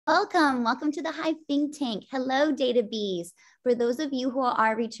Welcome. Welcome to the Hive Think Tank. Hello, Data Bees. For those of you who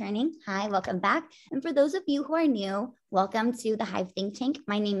are returning, hi, welcome back. And for those of you who are new, welcome to the Hive Think Tank.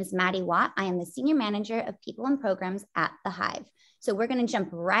 My name is Maddie Watt. I am the Senior Manager of People and Programs at the Hive. So we're going to jump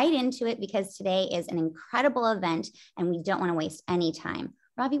right into it because today is an incredible event and we don't want to waste any time.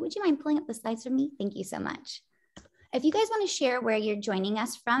 Ravi, would you mind pulling up the slides for me? Thank you so much. If you guys want to share where you're joining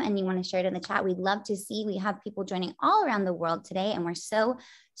us from and you want to share it in the chat, we'd love to see. We have people joining all around the world today, and we're so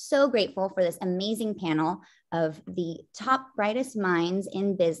grateful for this amazing panel of the top brightest minds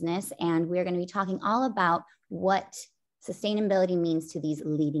in business. And we're going to be talking all about what sustainability means to these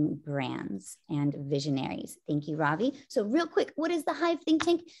leading brands and visionaries. Thank you, Ravi. So real quick, what is the Hive Think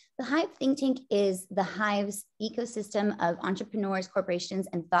Tank? The Hive Think Tank is the Hive's ecosystem of entrepreneurs, corporations,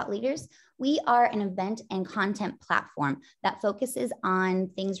 and thought leaders. We are an event and content platform that focuses on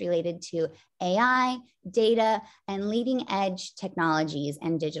things related to AI, data, and leading edge technologies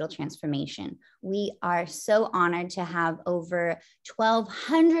and digital transformation. We are so honored to have over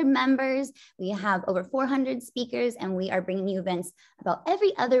 1,200 members. We have over 400 speakers, and we are bringing you events about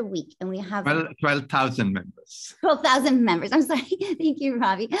every other week. And we have 12,000 members. 12,000 members. I'm sorry. Thank you,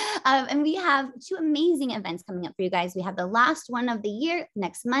 Ravi. And we have two amazing events coming up for you guys. We have the last one of the year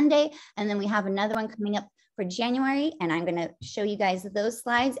next Monday, and then we have another one coming up for January, and I'm going to show you guys those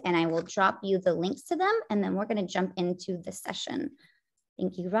slides and I will drop you the links to them, and then we're going to jump into the session.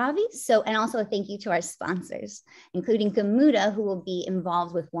 Thank you, Ravi. So, and also a thank you to our sponsors, including Gamuda, who will be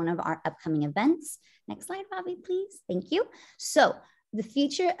involved with one of our upcoming events. Next slide, Ravi, please. Thank you. So, the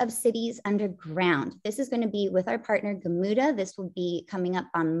future of cities underground. This is going to be with our partner Gamuda. This will be coming up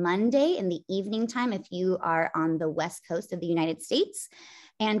on Monday in the evening time if you are on the West Coast of the United States.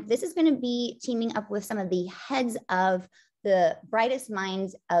 And this is going to be teaming up with some of the heads of the brightest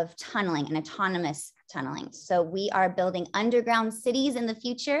minds of tunneling and autonomous tunneling. So we are building underground cities in the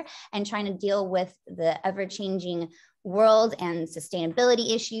future and trying to deal with the ever-changing world and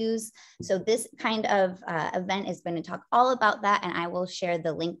sustainability issues. So this kind of event is going to talk all about that, and I will share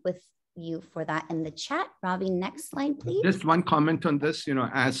the link with you for that in the chat. Ravi, next slide, please. Just one comment on this,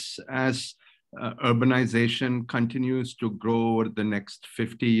 as urbanization continues to grow over the next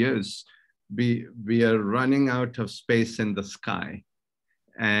 50 years, we are running out of space in the sky.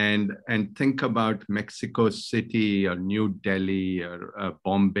 And think about Mexico City or New Delhi or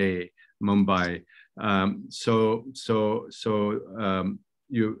Bombay, Mumbai.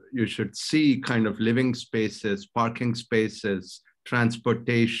 You should see kind of living spaces, parking spaces,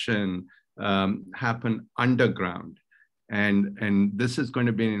 transportation happen underground. And this is going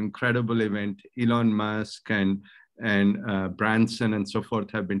to be an incredible event. Elon Musk and Branson and so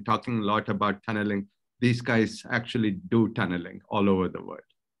forth have been talking a lot about tunneling. These guys actually do tunneling all over the world.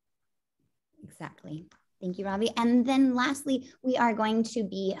 Exactly. Thank you, Ravi. And then lastly, we are going to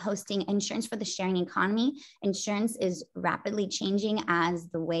be hosting Insurance for the Sharing Economy. Insurance is rapidly changing as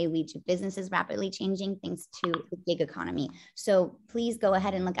the way we do business is rapidly changing thanks to the gig economy. So please go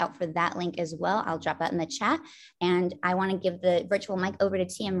ahead and look out for that link as well. I'll drop that in the chat. And I want to give the virtual mic over to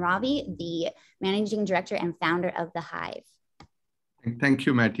TM Ravi, the Managing Director and Founder of the Hive. Thank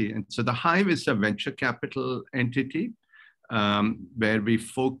you, Matty. And so the Hive is a venture capital entity where we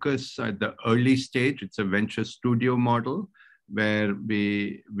focus at the early stage. It's a venture studio model where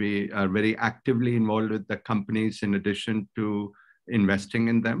we are very actively involved with the companies in addition to investing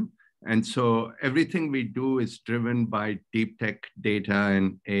in them. And so everything we do is driven by deep tech, data,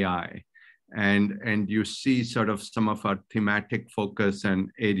 and AI. And you see sort of some of our thematic focus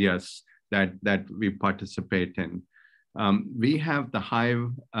and areas that we participate in. We have the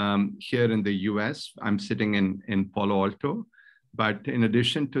Hive here in the US. I'm sitting in Palo Alto. But in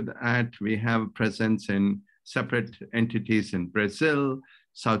addition to that, we have presence in separate entities in Brazil,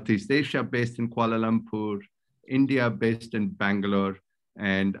 Southeast Asia based in Kuala Lumpur, India based in Bangalore.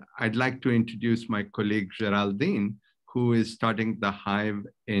 And I'd like to introduce my colleague Gerardin, who is starting the Hive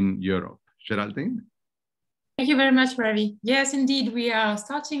in Europe. Gerardin? Thank you very much, Ravi. Yes, indeed, we are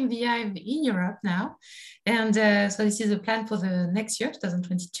starting the Hive in Europe now. And so this is a plan for the next year,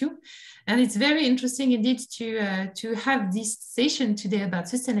 2022. And it's very interesting indeed to have this session today about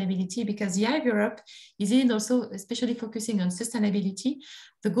sustainability, because the Hive Europe is in also especially focusing on sustainability.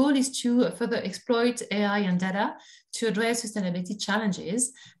 The goal is to further exploit AI and data to address sustainability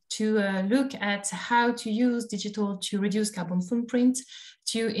challenges, to look at how to use digital to reduce carbon footprint,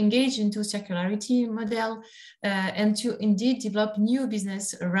 to engage into circularity model, and to indeed develop new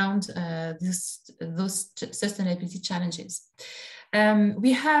business around those sustainability challenges.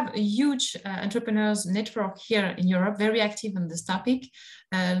 We have a huge entrepreneurs network here in Europe, very active on this topic,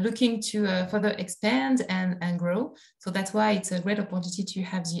 looking to further expand and grow. So that's why it's a great opportunity to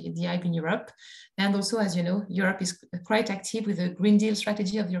have the Hive in Europe. And also, as you know, Europe is quite active with the Green Deal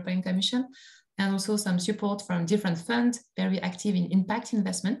strategy of the European Commission, and also some support from different funds, very active in impact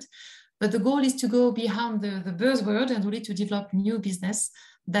investment. But the goal is to go beyond the buzzword and really to develop new business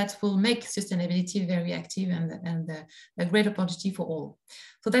that will make sustainability very active and a great opportunity for all.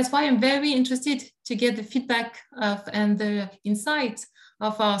 So that's why I'm very interested to get the feedback of and the insight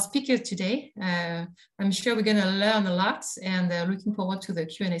of our speakers today. I'm sure we're going to learn a lot, and looking forward to the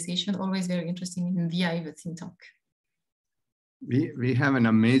Q&A session. Always very interesting in the Hive Think Tank. We have an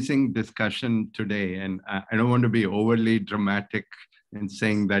amazing discussion today, and I don't want to be overly dramatic in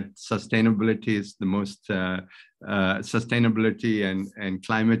saying that sustainability is the most sustainability and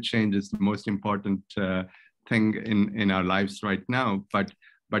climate change is the most important thing in our lives right now. But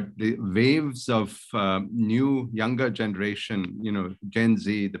the waves of new younger generation, you know, Gen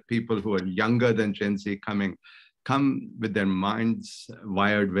Z, the people who are younger than Gen Z come with their minds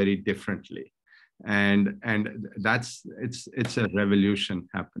wired very differently, and it's a revolution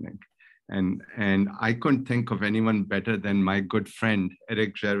happening. And I couldn't think of anyone better than my good friend,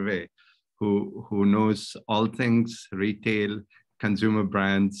 Eric Gervet, who knows all things retail, consumer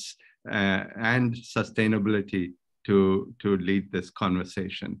brands, and sustainability to lead this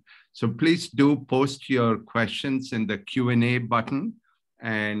conversation. So please do post your questions in the Q&A button.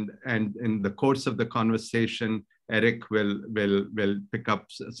 And in the course of the conversation, Eric will pick up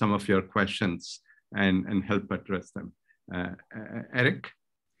some of your questions and help address them. Eric?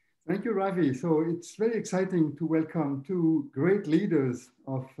 Thank you, Ravi. So it's very exciting to welcome two great leaders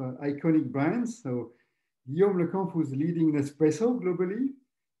of iconic brands. So Guillaume Cunff, who's leading Nespresso globally,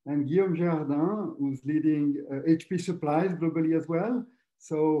 and Guillaume Gerardin, who's leading HP Supplies globally as well.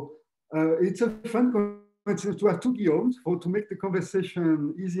 So it's a fun conversation to have two Guillaumes. To make the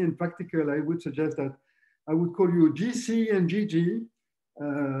conversation easy and practical, I would suggest that I would call you GC and GG,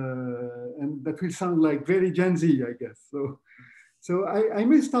 and that will sound like very Gen Z, I guess. So I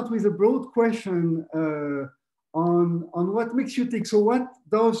may start with a broad question on what makes you tick. So what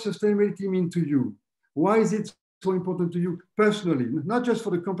does sustainability mean to you? Why is it so important to you personally, not just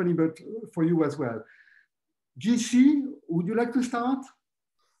for the company, but for you as well? GC, would you like to start?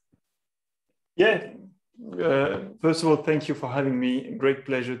 Yeah. First of all, thank you for having me. Great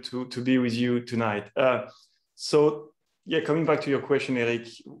pleasure to be with you tonight. Yeah, coming back to your question, Eric,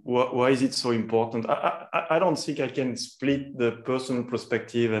 why is it so important? I don't think I can split the personal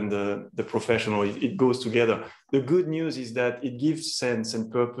perspective and the professional. It goes together. The good news is that it gives sense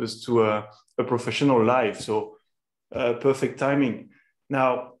and purpose to a professional life. So perfect timing.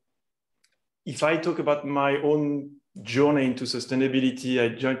 Now, if I talk about my own journey into sustainability, I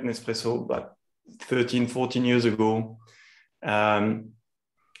joined Nespresso about 13, 14 years ago. And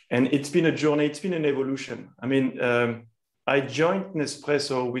it's been a journey, it's been an evolution. I mean, I joined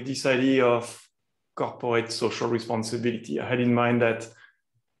Nespresso with this idea of corporate social responsibility. I had in mind that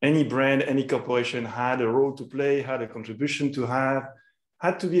any brand, any corporation had a role to play, had a contribution to have,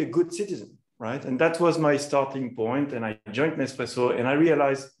 had to be a good citizen, right? And that was my starting point. And I joined Nespresso and I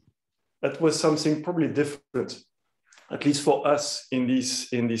realized that was something probably different, at least for us in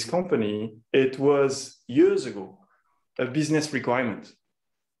this company. It was years ago, a business requirement.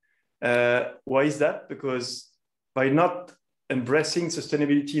 Why is that? Because by not embracing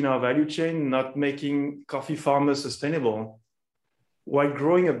sustainability in our value chain, not making coffee farmers sustainable, while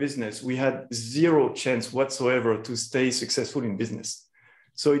growing a business, we had zero chance whatsoever to stay successful in business.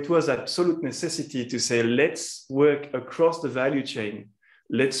 So it was absolute necessity to say, let's work across the value chain.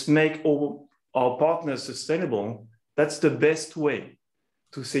 Let's make all our partners sustainable. That's the best way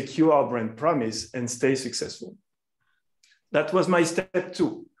to secure our brand promise and stay successful. That was my step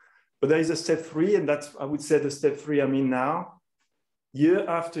 2. But there is a step 3, and that's, I would say, the step 3 I'm in now. Year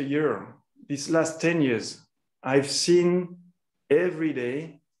after year, these last 10 years, I've seen every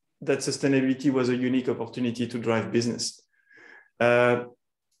day that sustainability was a unique opportunity to drive business. By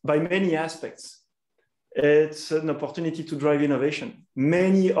many aspects, it's an opportunity to drive innovation.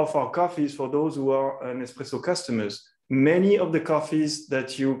 Many of our coffees, for those who are Nespresso customers, many of the coffees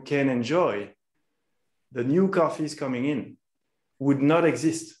that you can enjoy, the new coffees coming in, would not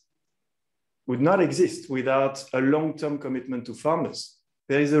exist without a long-term commitment to farmers.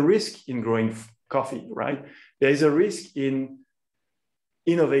 There is a risk in growing coffee, right? There is a risk in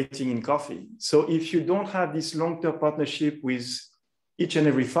innovating in coffee. So if you don't have this long-term partnership with each and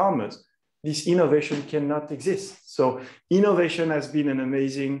every farmer, this innovation cannot exist. So innovation has been an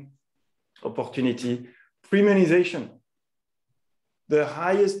amazing opportunity. Premiumization. the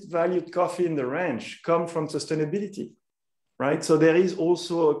highest valued coffee in the range come from sustainability, right? So there is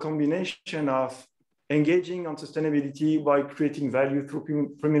also a combination of engaging on sustainability by creating value through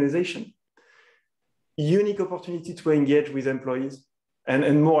premiumization. Unique opportunity to engage with employees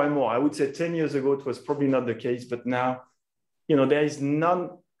and more and more. I would say 10 years ago, it was probably not the case, but now, you know, there is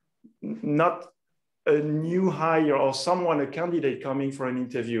not a new hire or a candidate coming for an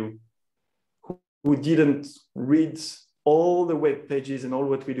interview who didn't read all the web pages and all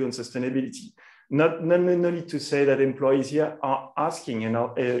what we do on sustainability. No need to say that employees here are asking and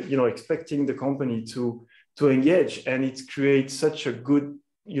are, expecting the company to engage, and it creates such a good,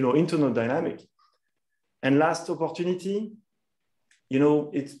 internal dynamic. And last opportunity,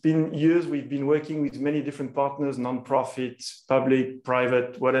 it's been years we've been working with many different partners, nonprofits, public,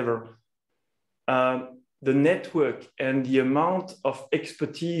 private, whatever. The network and the amount of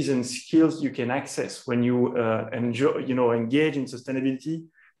expertise and skills you can access when you engage in sustainability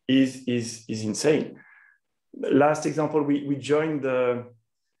is insane. Last example, we joined the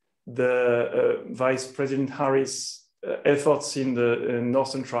Vice President Harris efforts in the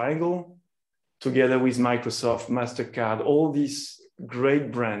Northern Triangle, together with Microsoft, MasterCard, all these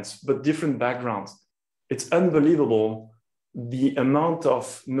great brands, but different backgrounds. It's unbelievable the amount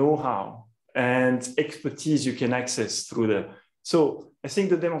of know-how and expertise you can access through there. So I think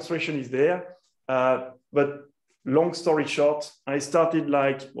the demonstration is there, but long story short, I started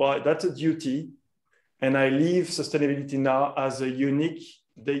that's a duty, and I leave sustainability now as a unique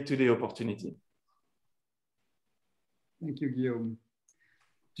day-to-day opportunity. Thank you, Guillaume.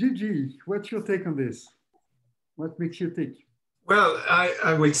 Gigi, what's your take on this? What makes you tick? Well,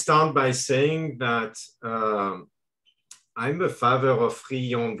 I will start by saying that I'm a father of 3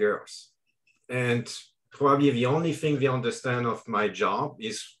 young girls. And probably the only thing they understand of my job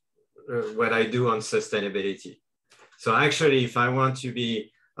is what I do on sustainability. So actually, if I want to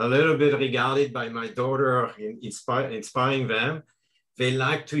be a little bit regarded by my daughter, inspiring them, they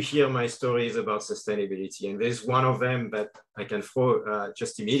like to hear my stories about sustainability. And there's one of them that I can throw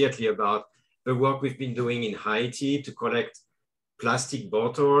just immediately about the work we've been doing in Haiti to collect plastic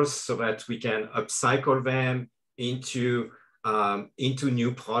bottles so that we can upcycle them into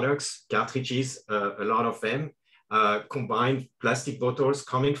new products, cartridges, a lot of them, combined plastic bottles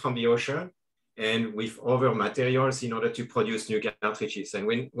coming from the ocean and with other materials in order to produce new cartridges. And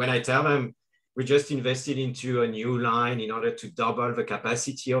when I tell them we just invested into a new line in order to double the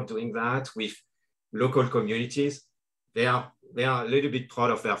capacity of doing that with local communities, they are a little bit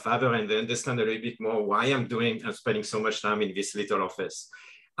proud of their father, and they understand a little bit more why I'm spending so much time in this little office.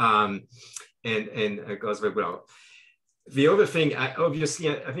 And goes very well. The other thing, I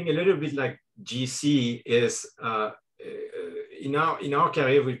think a little bit like GC is in our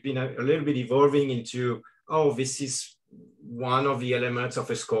career, we've been a little bit evolving into, this is one of the elements of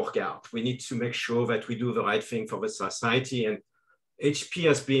a scorecard. We need to make sure that we do the right thing for the society. And HP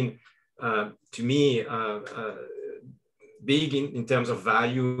has been, to me, big in terms of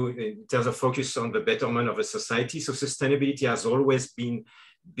value, in terms of focus on the betterment of a society. So sustainability has always been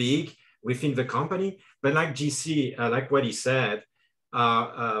big within the company. But like GC, like what he said,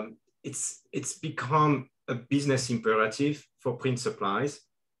 it's become a business imperative for print supplies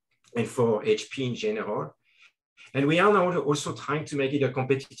and for HP in general. And we are now also trying to make it a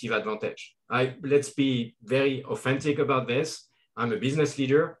competitive advantage. Let's be very authentic about this. I'm a business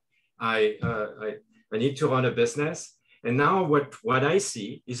leader. I need to run a business. And now what I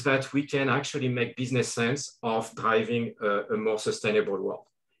see is that we can actually make business sense of driving a more sustainable world.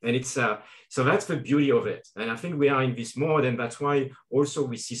 And it's so that's the beauty of it. And I think we are in this mode, and that's why also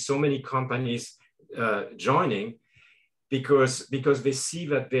we see so many companies joining, because they see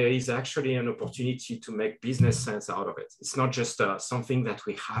that there is actually an opportunity to make business sense out of it. It's not just something that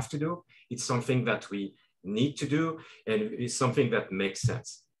we have to do. It's something that we need to do, and it's something that makes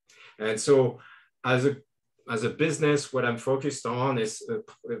sense. And so as a business, what I'm focused on is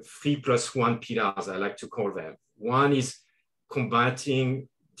 3+1 pillars, I like to call them. One is combating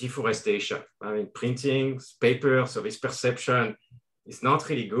deforestation. I mean, printing, paper, so this perception is not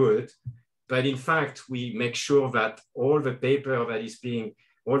really good. But in fact, we make sure that all the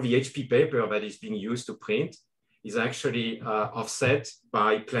HP paper that is being used to print is actually offset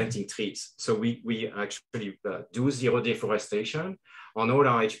by planting trees. So we actually do zero deforestation on all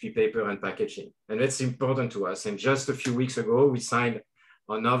our HP paper and packaging. And that's important to us. And just a few weeks ago, we signed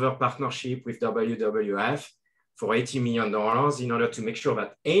another partnership with WWF for $80 million in order to make sure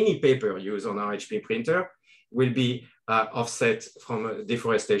that any paper used on our HP printer will be offset from a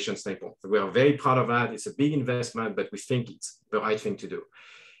deforestation standpoint. We are very proud of that. It's a big investment, but we think it's the right thing to do.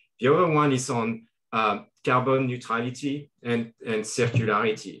 The other one is on carbon neutrality and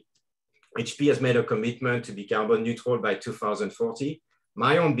circularity. HP has made a commitment to be carbon neutral by 2040.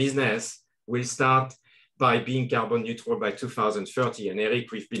 My own business will start by being carbon neutral by 2030. And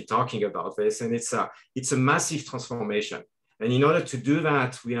Eric, we've been talking about this, and it's a massive transformation. And in order to do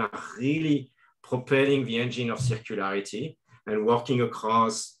that, we are really propelling the engine of circularity and working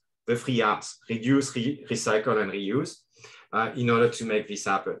across the 3 R's: reduce, recycle, and reuse, in order to make this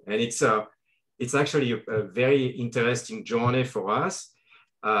happen. And it's actually a very interesting journey for us,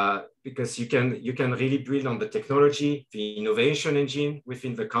 because you can really build on the technology, the innovation engine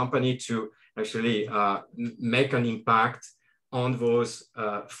within the company to actually make an impact on those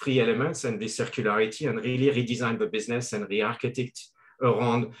 3 elements and the circularity, and really redesign the business and re-architect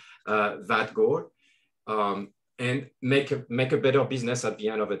around that goal, and make a better business at the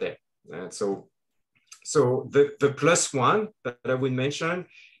end of the day. And so the plus one that I would mention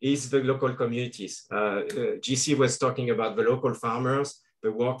is the local communities. GC was talking about the local farmers.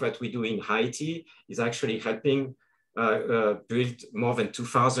 The work that we do in Haiti is actually helping build more than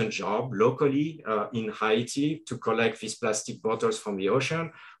 2,000 jobs locally in Haiti to collect these plastic bottles from the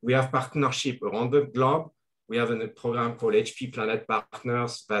ocean. We have partnership around the globe. We have a program called HP Planet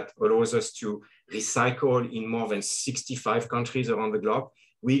Partners that allows us to recycle in more than 65 countries around the globe.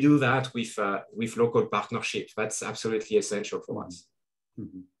 We do that with local partnerships. That's absolutely essential for us.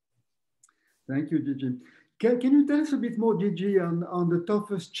 Mm-hmm. Thank you, Gigi. Can you tell us a bit more, Gigi, on the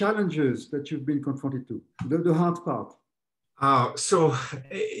toughest challenges that you've been confronted to, the hard part? So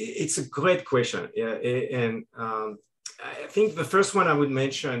it's a great question. And I think the first one I would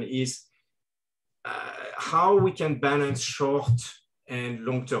mention is how we can balance short and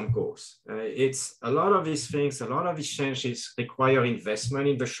long-term goals. It's a lot of these things, a lot of these changes require investment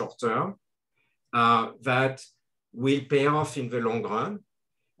in the short term that will pay off in the long run.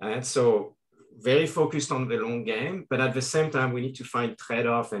 And so very focused on the long game, but at the same time, we need to find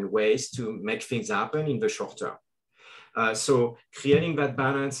trade-off and ways to make things happen in the short term. So creating that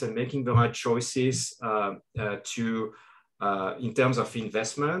balance and making the right choices in terms of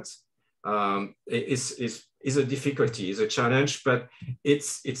investment is a difficulty, is a challenge, but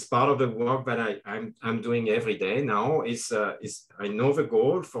it's part of the work that I'm doing every day now. I know the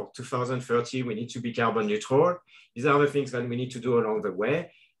goal for 2030, we need to be carbon neutral. These are the things that we need to do along the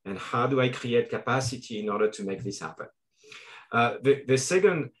way. And how do I create capacity in order to make this happen? The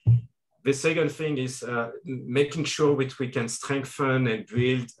second thing is making sure that we can strengthen and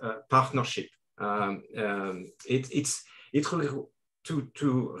build partnership. It's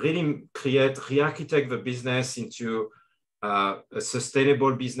to really re-architect the business into a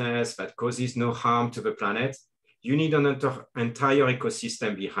sustainable business that causes no harm to the planet. You need an entire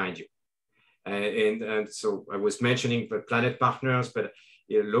ecosystem behind you. And so I was mentioning the planet partners, but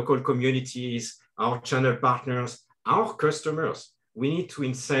local communities, our channel partners, our customers. We need to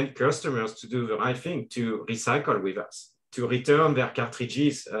incent customers to do the right thing, to recycle with us, to return their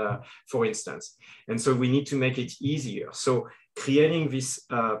cartridges, for instance. And so we need to make it easier. So creating this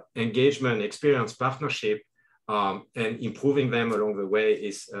engagement, experience, partnership, and improving them along the way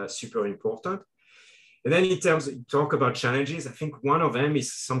is super important. And then in terms of talk about challenges, I think one of them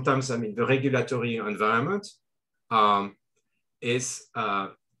is sometimes, the regulatory environment.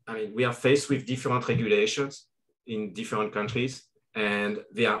 We are faced with different regulations in different countries, and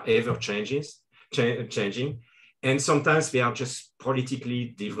they are ever changing. And sometimes they are just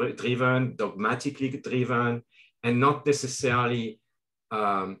politically driven, dogmatically driven, and not necessarily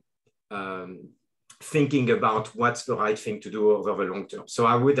thinking about what's the right thing to do over the long term. So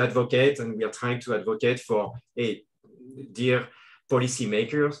I would advocate, and we are trying to advocate for, hey, dear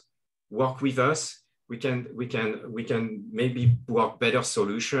policymakers, work with us. We can maybe work better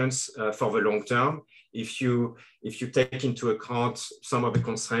solutions for the long term. If you take into account some of the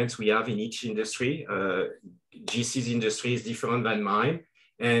constraints we have in each industry, GC's industry is different than mine,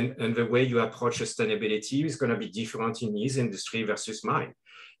 and the way you approach sustainability is going to be different in his industry versus mine.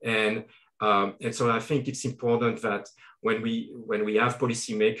 And so I think it's important that when we have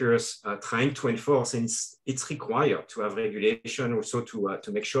policymakers trying to enforce, and it's required to have regulation also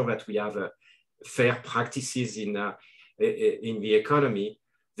to make sure that we have fair practices in the economy.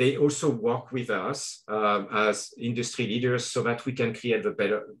 They also work with us as industry leaders so that we can create the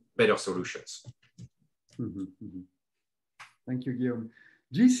better solutions. Mm-hmm, mm-hmm. Thank you, Guillaume.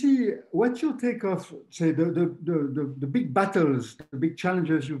 GC, what's your take of, say, the big battles, the big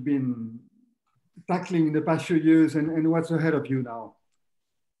challenges you've been tackling in the past few years, and what's ahead of you now?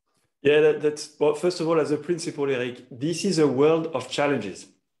 Yeah, well, first of all, as a principle, Eric, this is a world of challenges.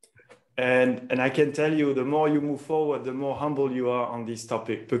 And I can tell you, the more you move forward, the more humble you are on this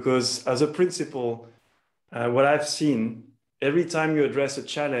topic. Because as a principal, what I've seen, every time you address a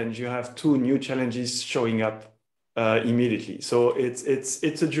challenge, you have 2 new challenges showing up immediately. So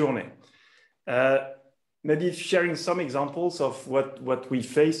it's a journey. Maybe sharing some examples of what we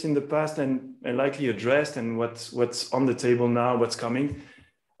faced in the past and likely addressed, and what's on the table now, what's coming.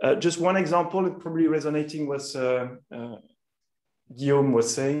 Just one example, probably resonating with Guillaume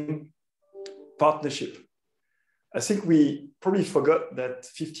was saying, partnership. I think we probably forgot that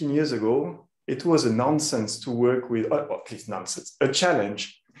 15 years ago, it was a nonsense to work with, or at least nonsense, a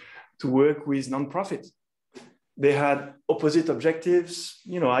challenge to work with nonprofit. They had opposite objectives.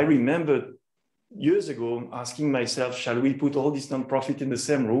 I remember years ago asking myself, shall we put all these nonprofit in the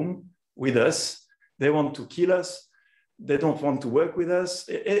same room with us? They want to kill us. They don't want to work with us.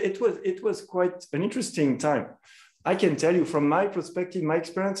 It was quite an interesting time. I can tell you from my perspective, my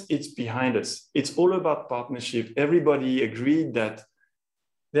experience, it's behind us. It's all about partnership. Everybody agreed that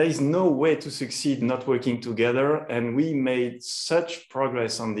there is no way to succeed not working together. And we made such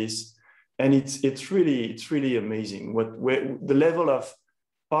progress on this. And it's really amazing the level of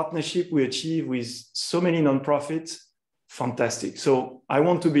partnership we achieve with so many nonprofits. Fantastic. So I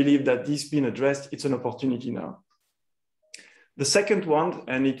want to believe that this being addressed, it's an opportunity now. The second one,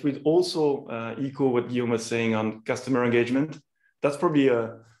 and it will also echo what Guillaume was saying on customer engagement. That's probably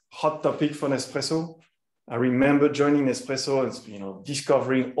a hot topic for Nespresso. I remember joining Nespresso and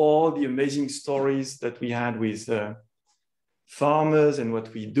discovering all the amazing stories that we had with farmers and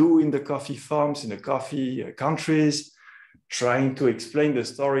what we do in the coffee farms, in the coffee countries, trying to explain the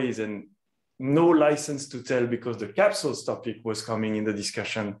stories, and no license to tell because the capsules topic was coming in the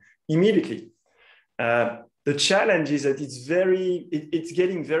discussion immediately. The challenge is that it's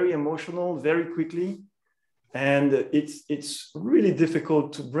getting very emotional very quickly, and it's really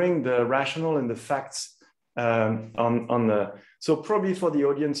difficult to bring the rationale and the facts so probably for the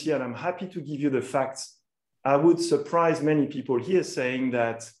audience here, and I'm happy to give you the facts, I would surprise many people here saying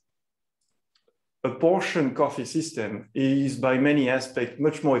that a portion coffee system is by many aspects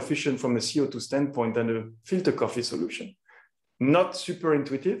much more efficient from a CO2 standpoint than a filter coffee solution. Not super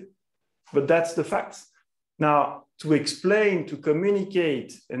intuitive, but that's the facts. Now, to explain, to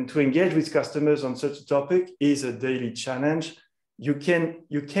communicate, and to engage with customers on such a topic is a daily challenge. You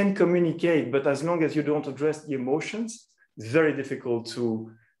can communicate, but as long as you don't address the emotions, it's very difficult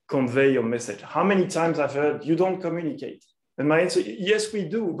to convey your message. How many times I've heard, you don't communicate? And my answer, yes, we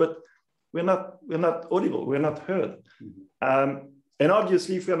do, but we're not audible, we're not heard. And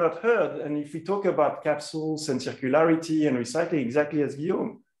obviously, if we're not heard, and if we talk about capsules and circularity and recycling, exactly as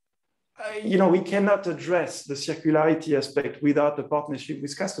Guillaume, we cannot address the circularity aspect without a partnership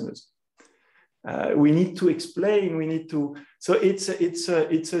with customers. We need to explain, so it's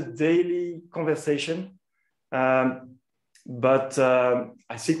a daily conversation. But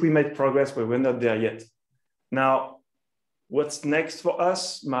I think we made progress, but we're not there yet. Now, what's next for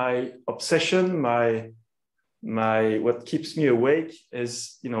us? My obsession, what keeps me awake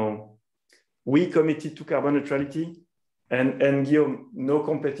is, we committed to carbon neutrality, and Guillaume, no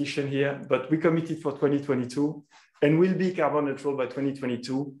competition here, but we committed for 2022, and we'll be carbon neutral by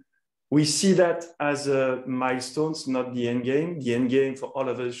 2022. We see that as a milestones, not the end game. The end game for all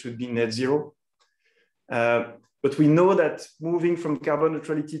of us should be net zero. But we know that moving from carbon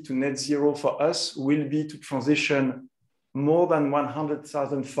neutrality to net zero for us will be to transition more than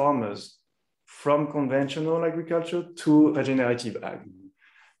 100,000 farmers from conventional agriculture to regenerative ag.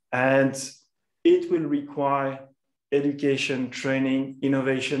 And it will require education, training,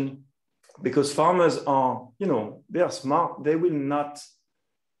 innovation, because farmers are, they are smart. They will not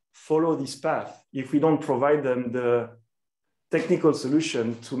follow this path if we don't provide them the technical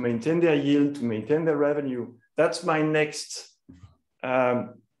solution to maintain their yield, to maintain their revenue. That's my next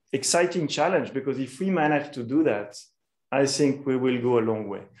exciting challenge, because if we manage to do that, I think we will go a long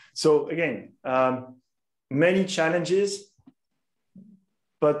way. So again, many challenges,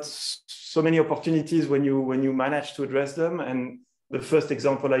 but so many opportunities when you manage to address them. And the first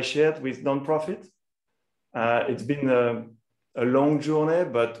example I shared with nonprofit, it's been a long journey,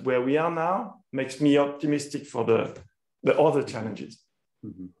 but where we are now makes me optimistic for the other challenges.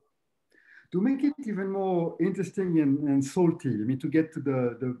 Mm-hmm. To make it even more interesting and salty, to get to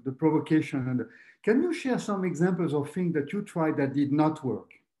the provocation, can you share some examples of things that you tried that did not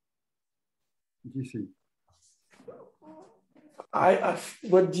work? What do you see?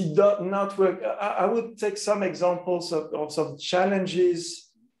 What did not work? I would take some examples of some challenges.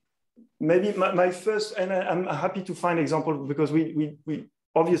 Maybe my first, and I'm happy to find examples, because we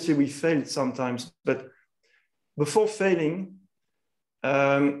obviously we failed sometimes, but before failing,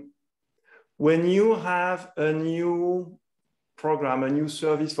 when you have a new program, a new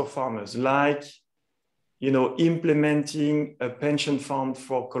service for farmers, like implementing a pension fund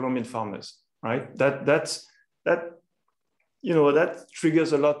for Colombian farmers, right? That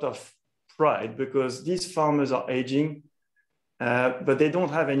triggers a lot of pride because these farmers are aging, but they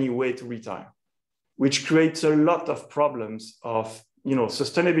don't have any way to retire, which creates a lot of problems of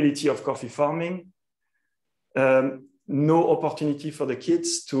sustainability of coffee farming, no opportunity for the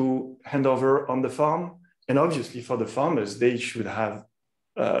kids to hand over on the farm, and obviously for the farmers, they should have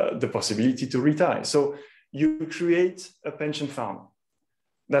the possibility to retire. So you create a pension fund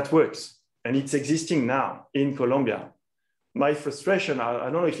that works, and it's existing now in Colombia. My frustration, I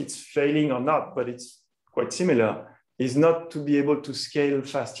don't know if it's failing or not, but it's quite similar, is not to be able to scale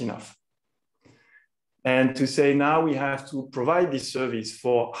fast enough. And to say now we have to provide this service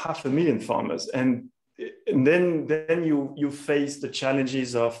for 500,000 farmers. And then you face the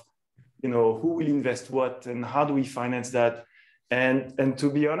challenges of, who will invest what and how do we finance that? And to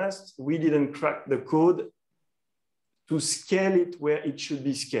be honest, we didn't crack the code to scale it where it should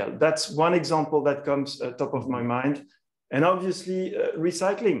be scaled. That's one example that comes top of my mind. And obviously,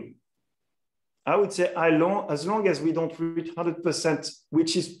 recycling. I would say as long as we don't reach 100%,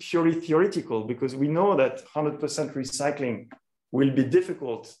 which is purely theoretical, because we know that 100% recycling will be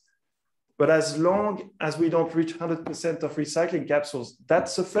difficult. But as long as we don't reach 100% of recycling capsules,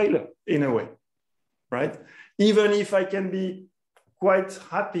 that's a failure in a way, right? Even if I can be quite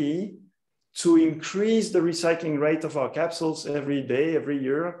happy to increase the recycling rate of our capsules every day, every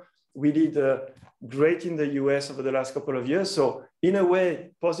year. We did great in the US over the last couple of years. So in a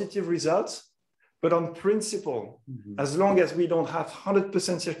way, positive results, but on principle, as long as we don't have 100%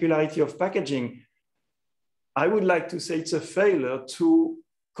 circularity of packaging, I would like to say it's a failure to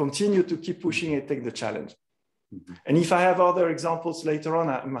continue to keep pushing and take the challenge. And if I have other examples later on,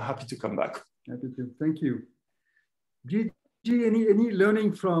 I'm happy to come back. Happy to. Thank you. Any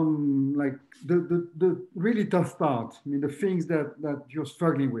learning from like the really tough part? I mean, the things that you're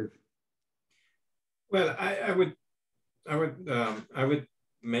struggling with. Well, I would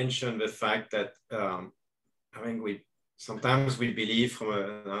mention the fact that I mean sometimes we believe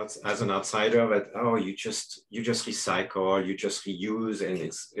as an outsider that you just recycle, you just reuse, and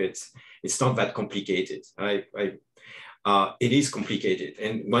it's not that complicated. It is complicated,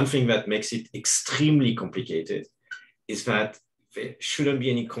 and one thing that makes it extremely complicated is that there shouldn't be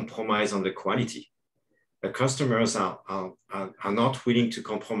any compromise on the quality. The customers are not willing to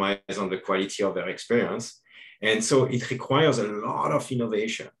compromise on the quality of their experience. And so it requires a lot of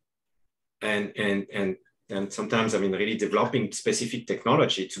innovation. And sometimes, I mean, really developing specific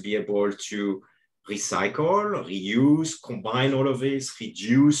technology to be able to recycle, reuse, combine all of this,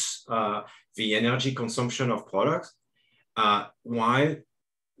 reduce the energy consumption of products, while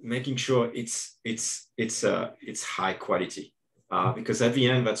making sure it's high quality, because at the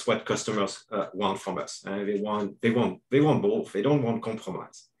end that's what customers want from us, and they want both. They don't want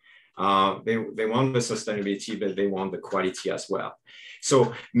compromise. They want the sustainability, but they want the quality as well.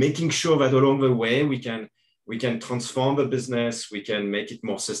 So making sure that along the way we can transform the business, we can make it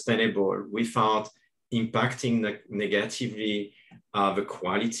more sustainable without impacting negatively the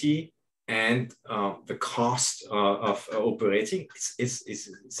quality and the cost of operating.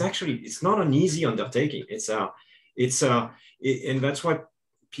 It's actually not an easy undertaking. And that's what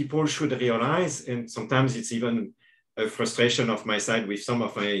people should realize. And sometimes it's even a frustration of my side with some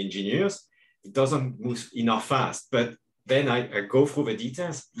of my engineers. It doesn't move enough fast, but then I go through the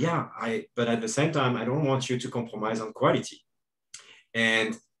details. Yeah, but at the same time, I don't want you to compromise on quality.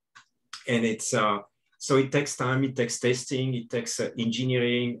 And it's so it takes time, it takes testing, it takes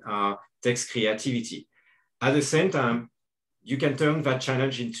engineering, takes creativity. At the same time, you can turn that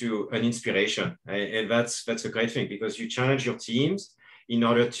challenge into an inspiration. And that's a great thing, because you challenge your teams in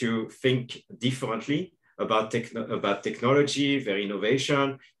order to think differently about technology, their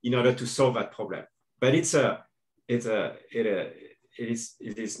innovation, in order to solve that problem. But it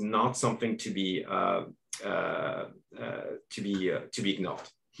is not something to be ignored.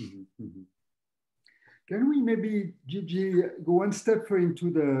 Mm-hmm. Mm-hmm. Can we maybe, Gigi, go one step further into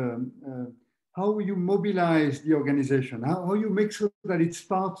the how you mobilize the organization, how you make sure that it's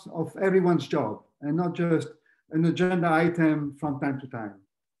part of everyone's job and not just an agenda item from time to time?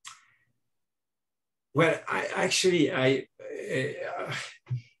 Well,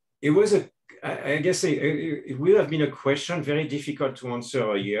 it would have been a question very difficult to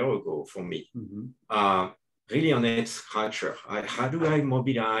answer a year ago for me. Mm-hmm. Really on its culture. How do I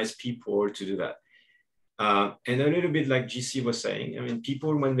mobilize people to do that? And a little bit like GC was saying, I mean,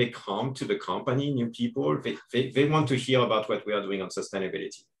 people, when they come to the company, new people, they want to hear about what we are doing on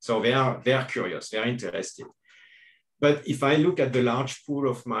sustainability. So they are curious, they are interested. But if I look at the large pool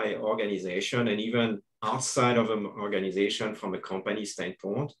of my organization and even outside of an organization from a company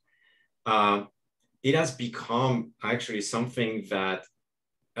standpoint, it has become actually something that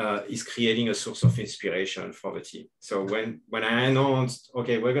is creating a source of inspiration for the team. So when I announced,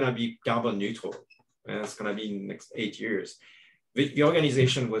 okay, we're going to be carbon neutral, and it's going to be in the next 8 years, the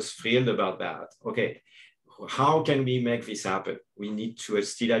organization was thrilled about that. Okay, how can we make this happen? We need to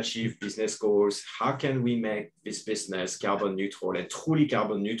still achieve business goals. How can we make this business carbon neutral and truly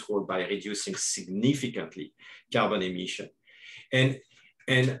carbon neutral by reducing significantly carbon emission? And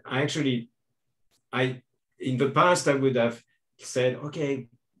actually, in the past, I would have said, okay,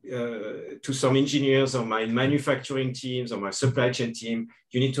 to some engineers or my manufacturing teams or my supply chain team,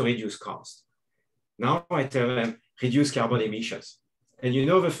 you need to reduce cost. Now I tell them, reduce carbon emissions. And you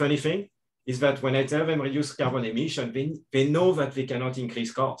know the funny thing is that when I tell them reduce carbon emission, they know that they cannot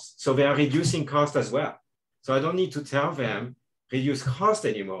increase costs. So they are reducing cost as well. So I don't need to tell them reduce cost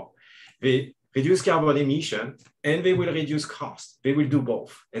anymore. They reduce carbon emission and they will reduce cost. They will do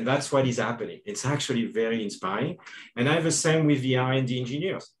both. And that's what is happening. It's actually very inspiring. And I have the same with the R&D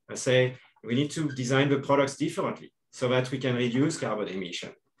engineers. I say, we need to design the products differently so that we can reduce carbon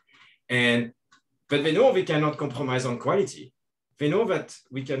emission. But they know we cannot compromise on quality. They know that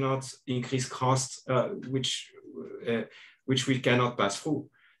we cannot increase costs, which we cannot pass through.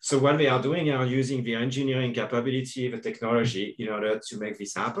 So what they are doing are using the engineering capability, the technology in order to make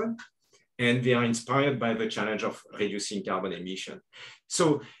this happen. And they are inspired by the challenge of reducing carbon emission.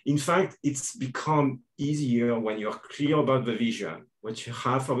 So in fact, it's become easier when you're clear about the vision, what you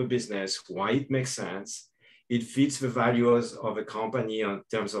have for the business, why it makes sense. It fits the values of a company in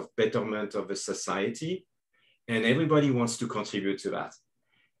terms of betterment of the society. And everybody wants to contribute to that.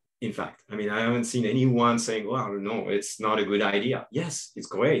 In fact, I mean, I haven't seen anyone saying, well, no, it's not a good idea. Yes, it's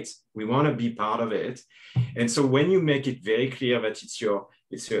great. We want to be part of it. And so when you make it very clear that it's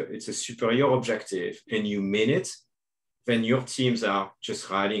a superior objective and you mean it, then your teams are just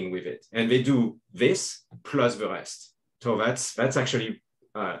riding with it. And they do this plus the rest. So that's actually,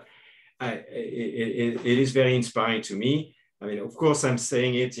 it is very inspiring to me. I mean, of course, I'm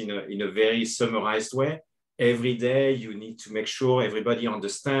saying it in a very summarized way. Every day, you need to make sure everybody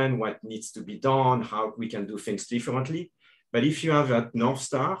understands what needs to be done, how we can do things differently. But if you have that North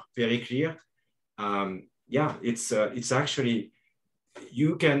Star very clear, yeah, it's actually,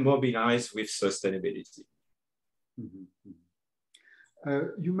 you can mobilize with sustainability. Mm-hmm.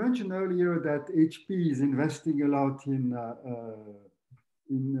 You mentioned earlier that HP is investing a lot in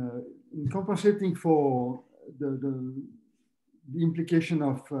compensating for the implication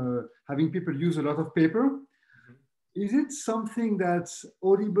of having people use a lot of paper. Is it something that's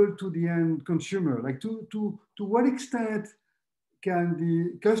audible to the end consumer? Like to what extent can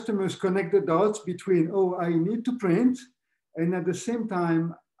the customers connect the dots between, oh, I need to print, and at the same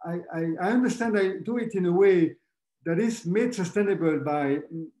time, I understand I do it in a way that is made sustainable by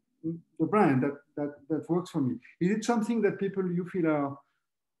the brand that works for me. Is it something that people you feel are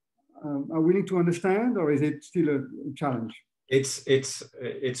willing to understand, or is it still a challenge? It's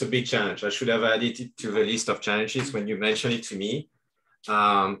a big challenge. I should have added it to the list of challenges when you mentioned it to me.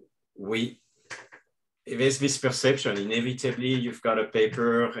 There's this perception, inevitably you've got a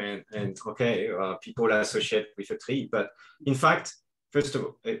paper and okay, people associate with a tree. But in fact, first of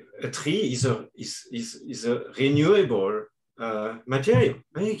all, a tree is a renewable material.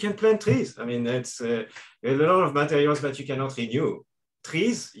 I mean, you can plant trees. I mean, there's a lot of materials that you cannot renew.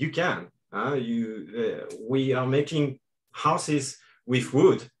 Trees, you can. We are making houses with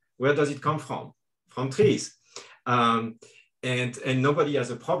wood. Where does it come from? From trees. And nobody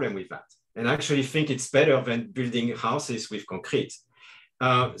has a problem with that. And I actually think it's better than building houses with concrete.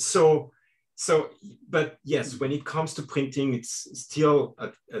 But yes, when it comes to printing, it's still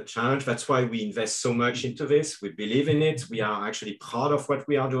a challenge. That's why we invest so much into this. We believe in it. We are actually proud of what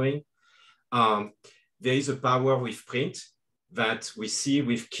we are doing. There is a power with print that we see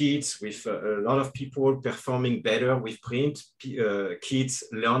with kids, with a lot of people performing better with print, kids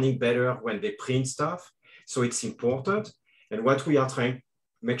learning better when they print stuff. So it's important. And what we are trying to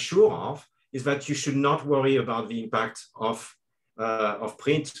make sure of is that you should not worry about the impact of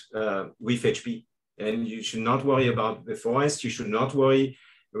print with HP. And you should not worry about the forest. You should not worry.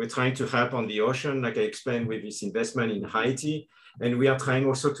 We're trying to help on the ocean, like I explained with this investment in Haiti. And we are trying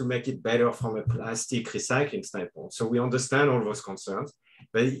also to make it better from a plastic recycling standpoint. So we understand all those concerns.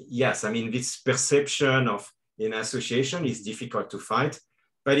 But yes, I mean, this perception of an association is difficult to fight.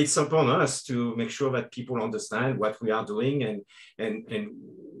 But it's upon us to make sure that people understand what we are doing and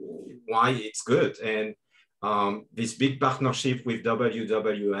why it's good. And this big partnership with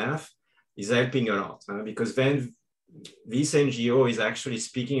WWF is helping a lot, because then this NGO is actually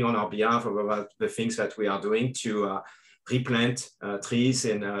speaking on our behalf about the things that we are doing to replant trees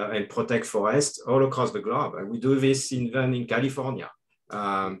and protect forests all across the globe. And we do this even in California,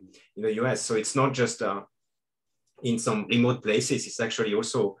 in the US. So it's not just in some remote places, it's actually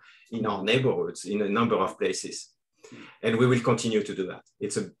also in our neighborhoods in a number of places. And we will continue to do that.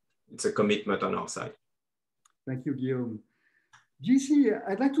 It's a commitment on our side. Thank you, Guillaume. GC,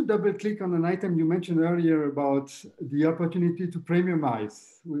 I'd like to double click on an item you mentioned earlier about the opportunity to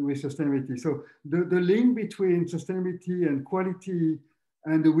premiumize with sustainability. So the link between sustainability and quality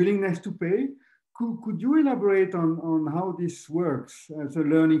and the willingness to pay, could you elaborate on how this works as a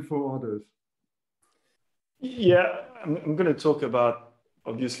learning for others? Yeah, I'm going to talk about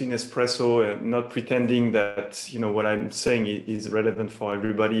obviously Nespresso, and not pretending that what I'm saying is relevant for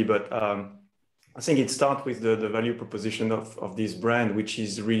everybody, but I think it starts with the value proposition of this brand, which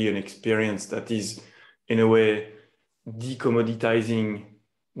is really an experience that is, in a way, decommoditizing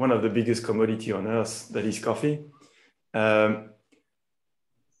one of the biggest commodity on earth, that is coffee. But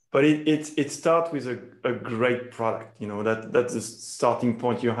it starts with a great product. That's the starting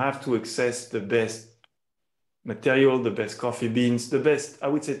point. You have to access the best material, the best coffee beans, the best, I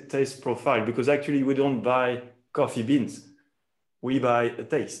would say, taste profile, because actually we don't buy coffee beans. We buy a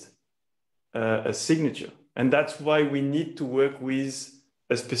taste. A signature. And that's why we need to work with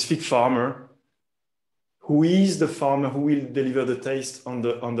a specific farmer who is the farmer who will deliver the taste on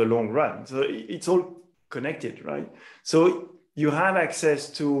the long run. So it's all connected, right? So you have access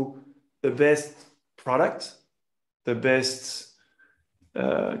to the best product, the best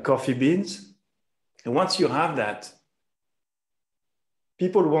coffee beans. And once you have that,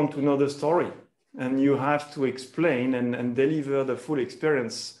 people want to know the story, and you have to explain and deliver the full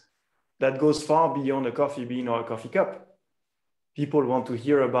experience that goes far beyond a coffee bean or a coffee cup. People want to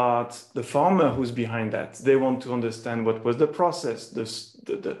hear about the farmer who's behind that. They want to understand what was the process,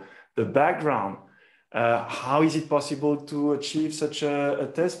 the background. How is it possible to achieve such a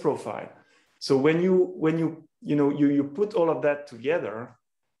taste profile? So when you put all of that together,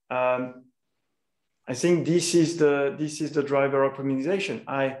 I think this is the driver of premiumization.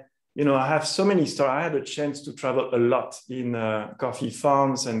 I have so many stories. I had a chance to travel a lot in coffee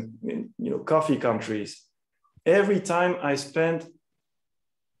farms and coffee countries. Every time I spent,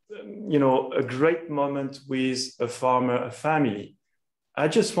 a great moment with a farmer, a family, I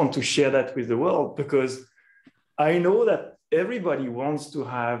just want to share that with the world, because I know that everybody wants to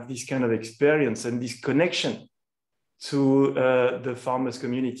have this kind of experience and this connection to the farmers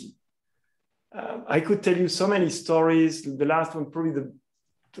community. I could tell you so many stories. The last one, probably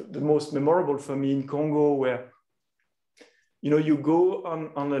the most memorable for me, in Congo, where you go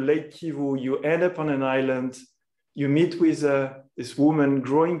on a Lake Kivu, you end up on an island, you meet with this woman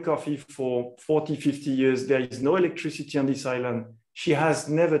growing coffee for 40, 50 years. There is no electricity on this island. She has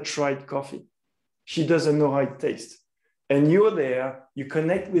never tried coffee. She doesn't know how it tastes. And you're there, you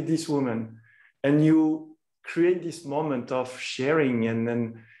connect with this woman, and you create this moment of sharing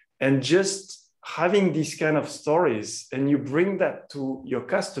and just having these kind of stories, and you bring that to your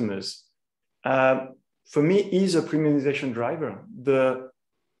customers, for me, is a premiumization driver. The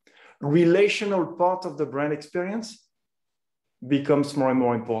relational part of the brand experience becomes more and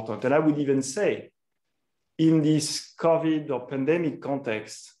more important. And I would even say, in this COVID or pandemic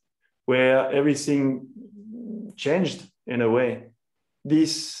context, where everything changed in a way,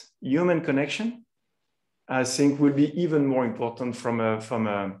 this human connection, I think, will be even more important from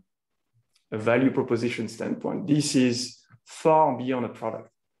a value proposition standpoint. This is far beyond a product.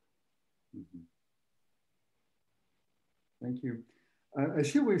 Thank you. I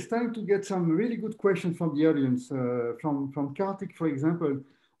see we're starting to get some really good questions from the audience, from Kartik, for example.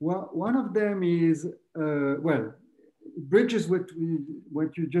 One of them is, bridges what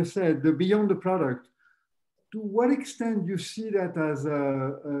you just said, the beyond the product. To what extent do you see that as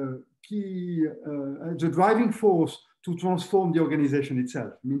a key, as a driving force to transform the organization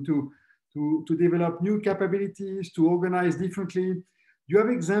itself? I mean, to develop new capabilities, to organize differently. Do you have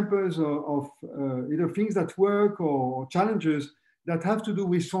examples of either things that work or challenges that have to do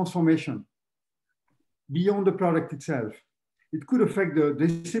with transformation beyond the product itself? It could affect the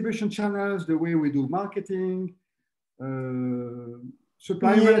distribution channels, the way we do marketing,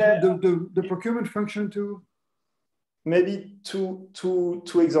 supply management, the procurement function too. Maybe two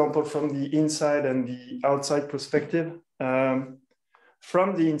examples from the inside and the outside perspective.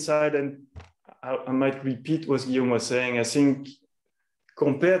 From the inside, and I might repeat what Guillaume was saying, I think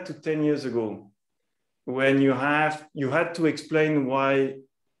compared to 10 years ago, when you had to explain why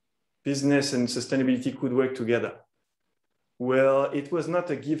business and sustainability could work together. Well, it was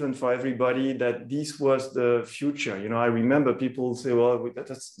not a given for everybody that this was the future. You know, I remember people say, well,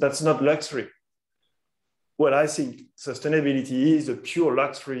 that's not luxury. Well, I think sustainability is a pure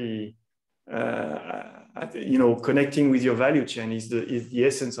luxury. You know, connecting with your value chain is the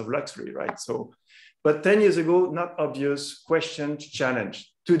essence of luxury, right? So, but 10 years ago, not obvious, questioned, challenged.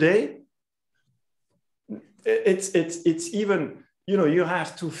 Today, it's even, you know, you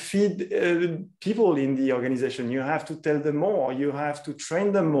have to feed people in the organization. You have to tell them more. You have to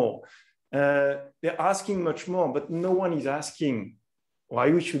train them more. They're asking much more, but no one is asking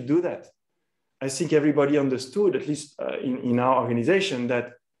why we should do that. I think everybody understood, at least in our organization,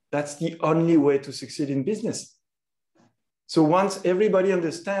 that that's the only way to succeed in business. So once everybody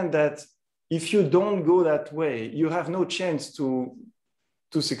understands that if you don't go that way, you have no chance to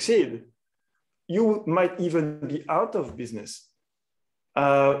succeed, you might even be out of business.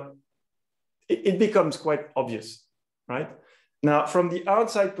 It becomes quite obvious, right? Now, from the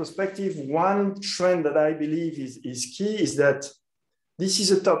outside perspective, one trend that I believe is key is that this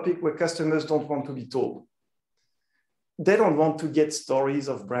is a topic where customers don't want to be told. They don't want to get stories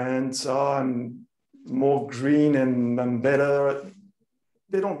of brands, oh, I'm more green and I'm better.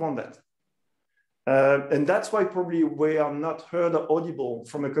 They don't want that. And that's why probably we are not heard or audible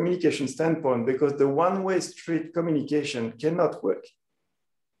from a communication standpoint, because the one-way street communication cannot work,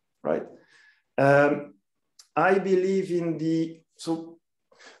 right? I believe in so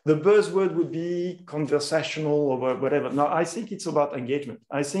the buzzword would be conversational or whatever. No, I think it's about engagement.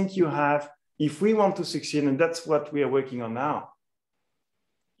 I think you have, if we want to succeed, and that's what we are working on now,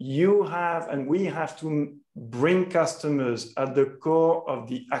 you have, and we have to bring customers at the core of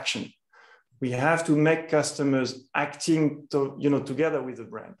the action. We have to make customers acting together with the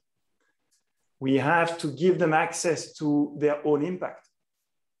brand. We have to give them access to their own impact,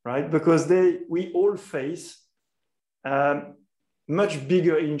 right? Because we all face much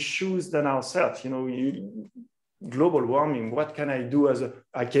bigger issues than ourselves. You know, global warming, what can I do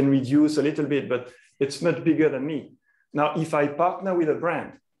I can reduce a little bit, but it's much bigger than me. Now, if I partner with a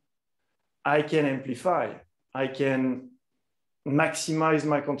brand, I can amplify, I can maximize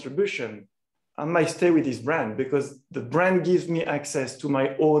my contribution. I might stay with this brand because the brand gives me access to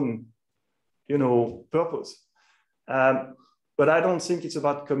my own, purpose. But I don't think it's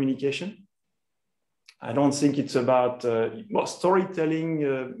about communication. I don't think it's about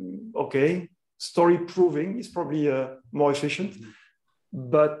storytelling. Okay, story proving is probably more efficient,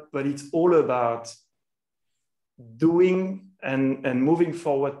 but it's all about doing and moving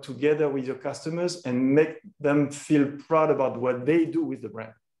forward together with your customers and make them feel proud about what they do with the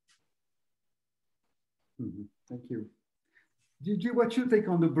brand. Mm-hmm. Thank you. What's your take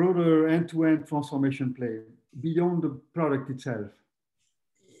on the broader end-to-end transformation play beyond the product itself?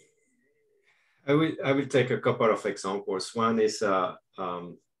 I will take a couple of examples. One is I've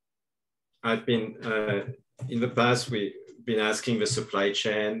been in the past we've been asking the supply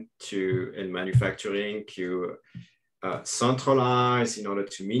chain and manufacturing to centralize in order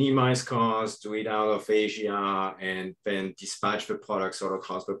to minimize costs, do it out of Asia, and then dispatch the products all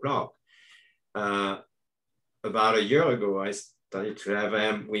across the globe. About a year ago, I started to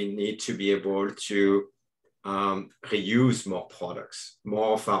have we need to be able to reuse more products,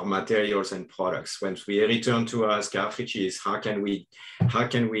 more of our materials and products. When we return to us cartridges, how can we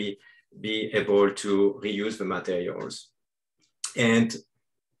be able to reuse the materials? And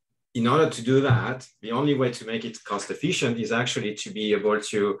in order to do that, the only way to make it cost efficient is actually to be able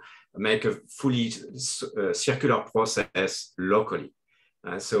to make a fully circular process locally.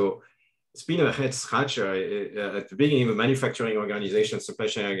 So it's been a head scratcher. At the beginning, the manufacturing organization, supply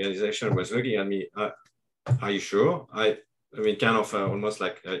chain organization was looking at me, are you sure? I mean, kind of almost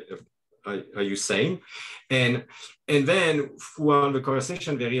like, are you sane? And then throughout the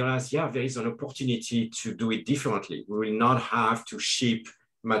conversation, they realized, yeah, there is an opportunity to do it differently. We will not have to ship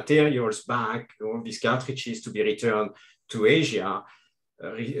materials back, all these cartridges to be returned to Asia,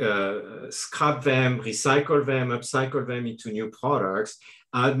 scrap them, recycle them, upcycle them into new products,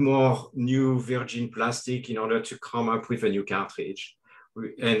 add more new virgin plastic in order to come up with a new cartridge,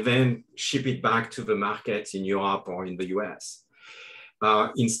 and then ship it back to the market in Europe or in the US.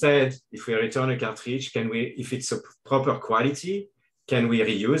 Instead, if we return a cartridge, if it's a proper quality, can we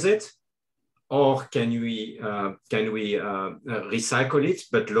reuse it? Or can we recycle it,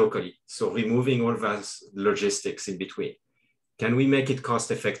 but locally? So removing all those logistics in between. Can we make it cost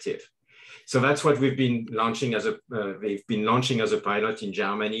effective? So that's what we've been launching as a pilot in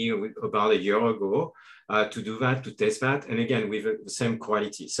Germany about a year ago to do that, to test that, and again with the same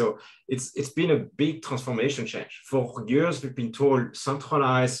quality. So it's been a big transformation change. For years we've been told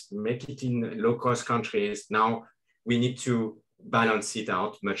centralize, make it in low-cost countries. Now we need to balance it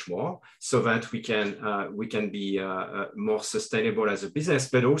out much more so that we can be more sustainable as a business,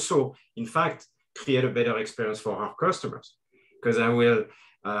 but also, in fact, create a better experience for our customers. Because I will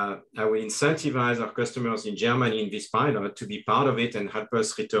incentivize our customers in Germany in this pilot to be part of it and help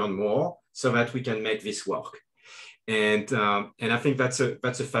us return more so that we can make this work. And I think that's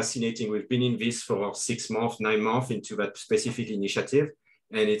a fascinating. We've been in this for 6 months, 9 months into that specific initiative,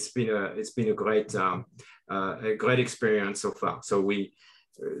 and it's been a great experience so far. So we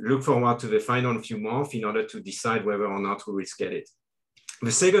look forward to the final few months in order to decide whether or not we will scale it.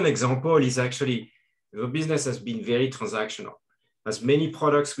 The second example is actually the business has been very transactional. As many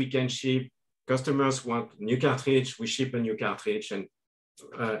products we can ship, customers want new cartridge, we ship a new cartridge, and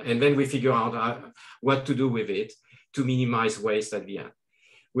then we figure out what to do with it to minimize waste at the end.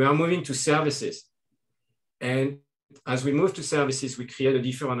 We are moving to services. And as we move to services, we create a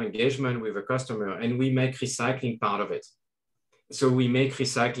different engagement with a customer and we make recycling part of it. So we make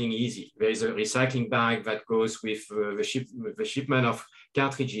recycling easy. There is a recycling bag that goes with the shipment of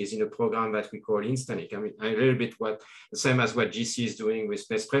cartridges in a program that we call Instanic. I mean, a little bit the same as what GC is doing with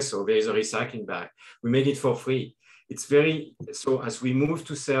Nespresso. There is a recycling bag. We make it for free. So as we move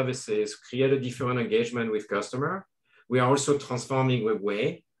to services, create a different engagement with customer, we are also transforming the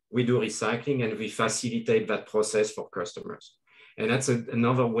way we do recycling and we facilitate that process for customers. And that's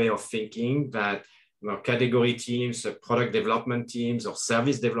another way of thinking that category teams, product development teams, or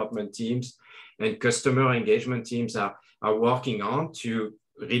service development teams, and customer engagement teams are working on to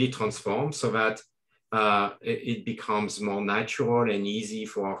really transform so that it becomes more natural and easy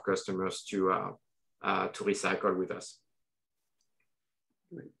for our customers to recycle with us.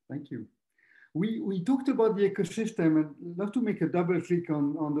 Great, thank you. We talked about the ecosystem, and I'd love to make a double click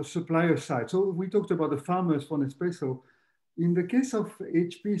on the supplier side. So we talked about the farmers for Nespresso. In the case of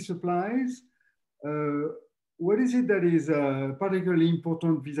HP supplies, what is it that is particularly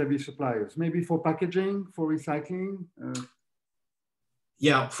important vis-a-vis suppliers? Maybe for packaging, for recycling?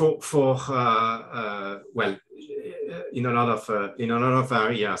 Yeah, well, in a lot of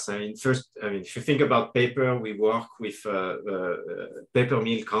areas. I mean, first, if you think about paper, we work with paper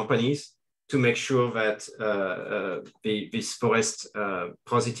mill companies to make sure that this forest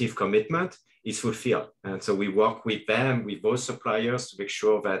positive commitment is fulfilled. And so we work with them, with those suppliers, to make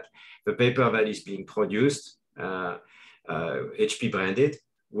sure that the paper that is being produced, HP branded,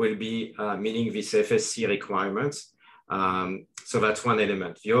 will be meeting these FSC requirements. So that's one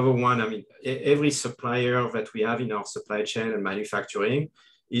element. The other one, I mean, every supplier that we have in our supply chain and manufacturing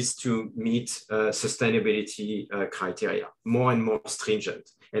is to meet sustainability criteria, more and more stringent,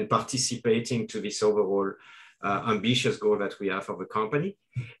 and participating to this overall ambitious goal that we have for the company.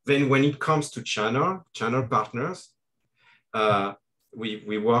 Then when it comes to channel partners,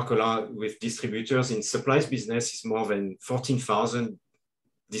 we work a lot with distributors. In supplies business, is more than 14,000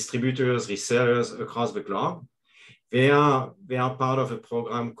 distributors, resellers across the globe. They are part of a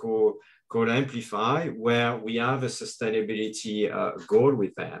program called Amplify, where we have a sustainability goal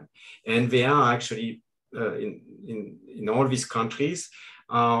with them. And they are actually, in all these countries,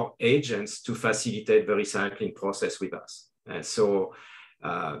 are agents to facilitate the recycling process with us. And so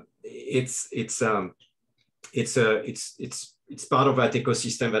it's part of that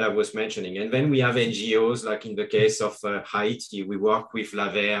ecosystem that I was mentioning. And then we have NGOs, like in the case of Haiti, we work with La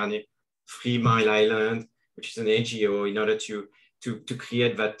Verne, 3 Mile Island, which is an NGO, in order to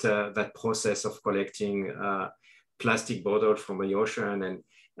create that process of collecting plastic bottles from the ocean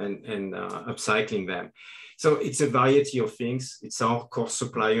and upcycling them. So it's a variety of things. It's our core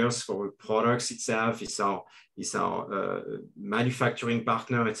suppliers for products itself. It's our manufacturing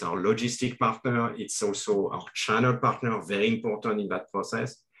partner. It's our logistic partner. It's also our channel partner, very important in that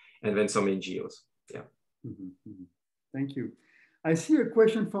process. And then some NGOs. Yeah. Mm-hmm, mm-hmm. Thank you. I see a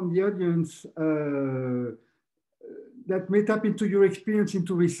question from the audience that may tap into your experience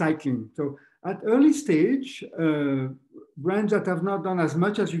into recycling. So at early stage, brands that have not done as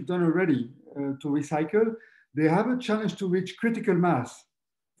much as you've done already to recycle, they have a challenge to reach critical mass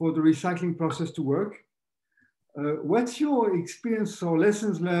for the recycling process to work. What's your experience or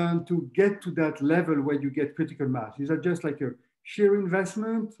lessons learned to get to that level where you get critical mass? Is that just like a sheer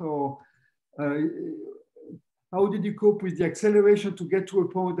investment, or how did you cope with the acceleration to get to a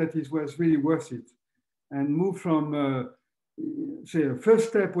point that was really worth it and move from, say, a first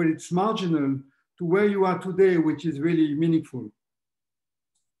step where it's marginal to where you are today, which is really meaningful?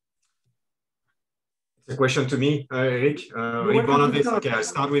 a question to me, Eric. Okay, I'll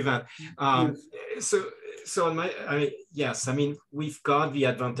start with that. Yes. So on yes, I mean, we've got the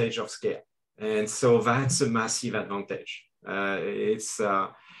advantage of scale. And so that's a massive advantage. So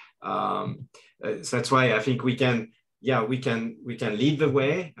that's why I think we can lead the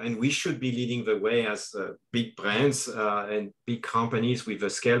way, and we should be leading the way as big brands and big companies with the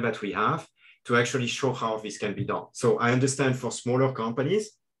scale that we have to actually show how this can be done. So I understand for smaller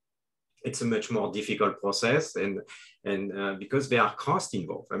companies, it's a much more difficult process, and because there are costs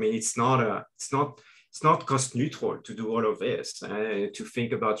involved. I mean, it's not cost neutral to do all of this, to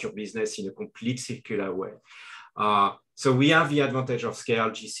think about your business in a complete circular way. So we have the advantage of scale.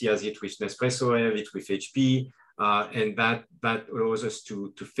 GC has it with Nespresso, I have it with HP, and that allows us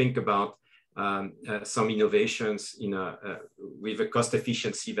to think about some innovations with the cost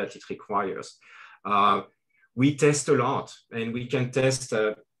efficiency that it requires. We test a lot, and we can test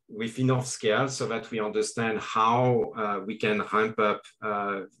with enough scale so that we understand how we can ramp up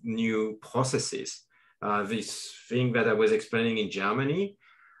new processes. This thing that I was explaining in Germany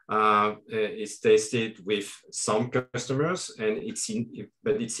is tested with some customers, and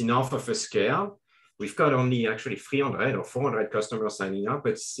but it's enough of a scale. We've got only actually 300 or 400 customers signing up,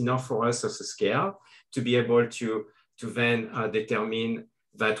 but it's enough for us as a scale to be able to then determine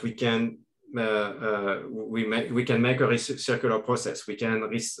that we can make a circular process. We can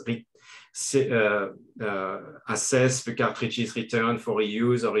assess the cartridges return for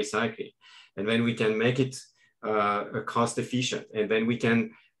reuse or recycling, and then we can make it cost efficient, and then we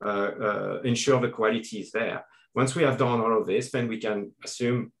can ensure the quality is there. Once we have done all of this, then we can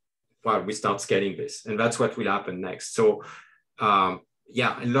assume, well, we start scaling this, and that's what will happen next. So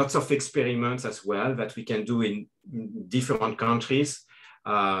yeah, lots of experiments as well that we can do in different countries.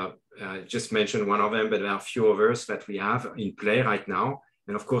 I just mentioned one of them, but there are a few others that we have in play right now.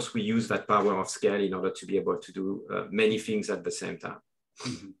 And of course, we use that power of scale in order to be able to do many things at the same time.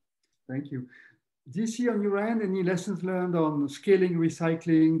 Mm-hmm. Thank you. DC, on your end, any lessons learned on scaling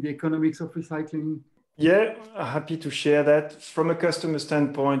recycling, the economics of recycling? Yeah, happy to share that. From a customer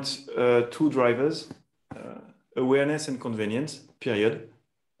standpoint, two drivers, awareness and convenience, period.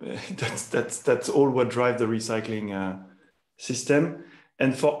 That's all what drives the recycling system.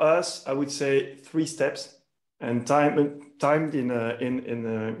 And for us, I would say 3 steps, and timed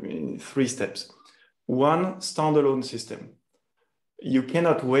in 3 steps. 1, standalone system. You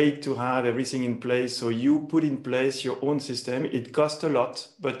cannot wait to have everything in place, so you put in place your own system. It costs a lot,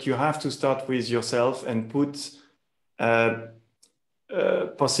 but you have to start with yourself and put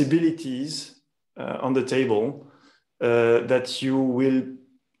possibilities on the table that you will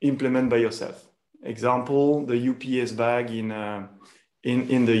implement by yourself. Example, the UPS bag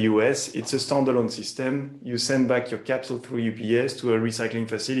in the US, it's a standalone system. You send back your capsule through UPS to a recycling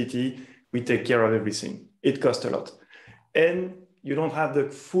facility. We take care of everything. It costs a lot. And you don't have the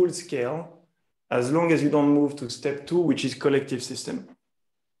full scale as long as you don't move to step 2, which is collective system.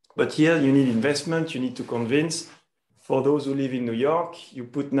 But here you need investment, you need to convince. For those who live in New York, you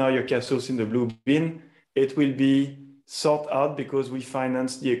put now your capsules in the blue bin. It will be sought out because we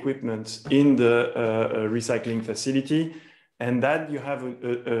finance the equipment in the recycling facility. And that you have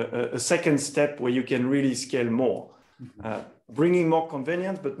a second step where you can really scale more, bringing more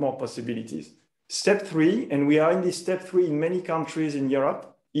convenience, but more possibilities. Step 3, and we are in this step 3 in many countries in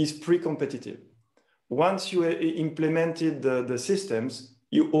Europe, is pre-competitive. Once you implemented the systems,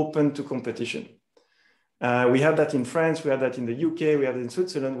 you open to competition. We have that in France, we have that in the UK, we have it in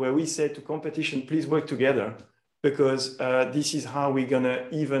Switzerland, where we say to competition, please work together, because this is how we're gonna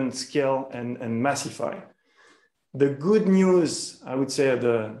even scale and massify. The good news, I would say,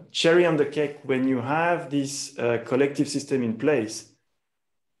 the cherry on the cake when you have this collective system in place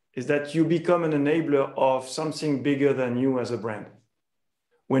is that you become an enabler of something bigger than you as a brand.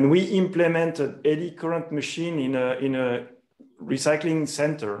 When we implemented eddy current machine in a recycling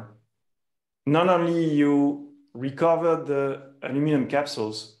center, not only you recover the aluminum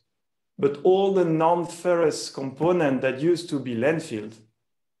capsules, but all the non-ferrous component that used to be landfilled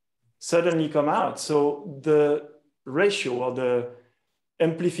suddenly come out. So the ratio or the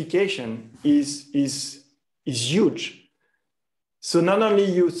amplification is huge. So not only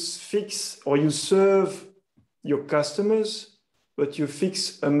you fix or you serve your customers, but you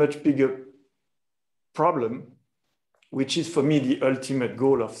fix a much bigger problem, which is for me the ultimate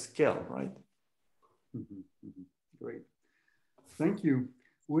goal of scale, right? Great. Thank you.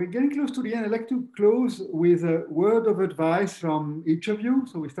 We're getting close to the end. I'd like to close with a word of advice from each of you.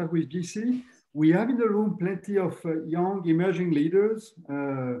 So we start with GC. We have in the room plenty of young emerging leaders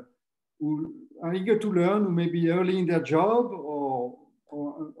who are eager to learn, who may be early in their job or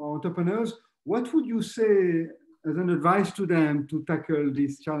entrepreneurs, what would you say as an advice to them to tackle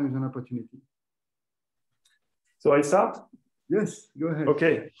this challenge and opportunity? So I start? Yes, go ahead.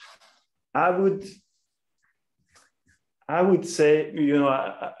 Okay. I would say, you know,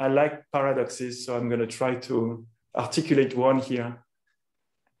 I like paradoxes, so I'm going to try to articulate one here.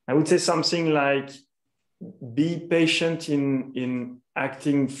 I would say something like, be patient in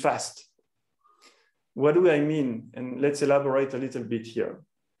acting fast. What do I mean? And let's elaborate a little bit here.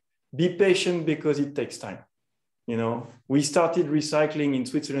 Be patient because it takes time. You know, we started recycling in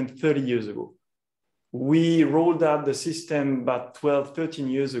Switzerland 30 years ago. We rolled out the system about 12, 13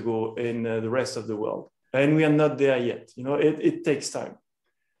 years ago in the rest of the world. And we are not there yet. You know, it takes time.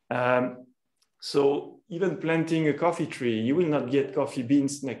 So even planting a coffee tree, you will not get coffee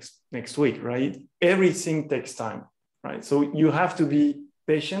beans next week, right? Everything takes time, right? So you have to be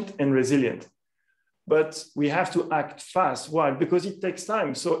patient and resilient. But we have to act fast. Why? Because it takes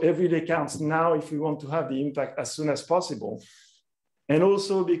time. So every day counts now if we want to have the impact as soon as possible. And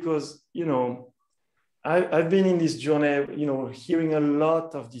also because, you know, I've been in this journey, you know, hearing a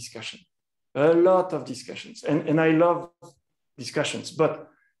lot of discussions. And I love discussions. But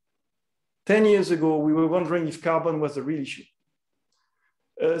 10 years ago, we were wondering if carbon was the real issue.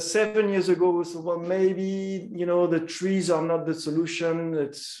 7 years ago, we said, well, maybe, you know, the trees are not the solution.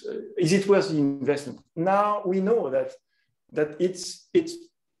 Is it worth the investment? Now we know that it's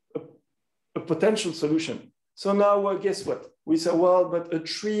a potential solution. So now, well, guess what? We say, well, but a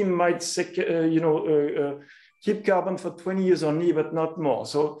tree might, keep carbon for 20 years only, but not more.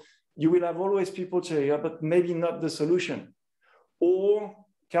 So you will have always people say, yeah, but maybe not the solution. Or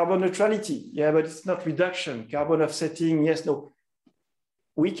carbon neutrality. Yeah, but it's not reduction. Carbon offsetting, yes, no.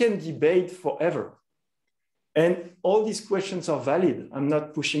 We can debate forever. And all these questions are valid. I'm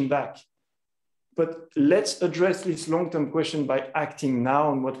not pushing back. But let's address this long-term question by acting now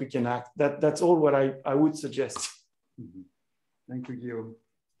on what we can act. That's all what I would suggest. Mm-hmm. Thank you, Guillaume.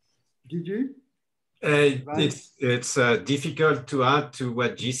 Gigi? It's difficult to add to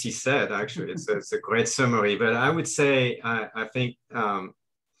what GC said, actually. It's a great summary. But I would say, I think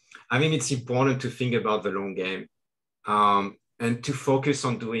it's important to think about the long game and to focus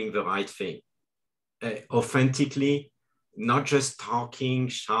on doing the right thing authentically, not just talking,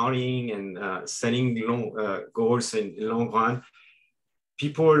 shouting, and setting long goals in the long run.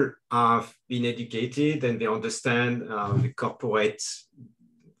 People have been educated and they understand the corporate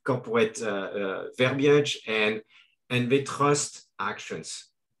verbiage and they trust actions.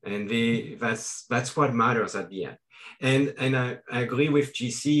 And that's what matters at the end. And I agree with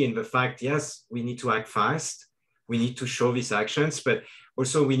GC in the fact, yes, we need to act fast. We need to show these actions, but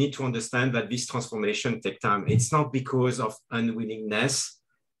also we need to understand that this transformation takes time. It's not because of unwillingness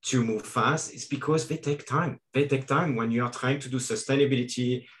to move fast. It's because they take time. They take time when you are trying to do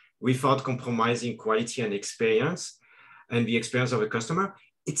sustainability without compromising quality and experience and the experience of a customer.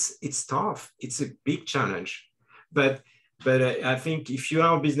 It's tough. It's a big challenge. But I think if you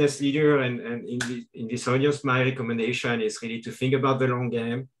are a business leader and in this audience, my recommendation is really to think about the long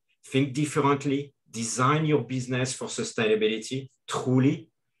game, think differently, design your business for sustainability truly,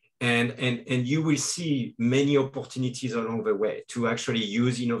 and you will see many opportunities along the way to actually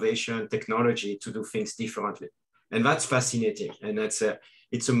use innovation, technology to do things differently. And that's fascinating. And it's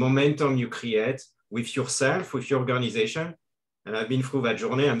a momentum you create with yourself, with your organization. And I've been through that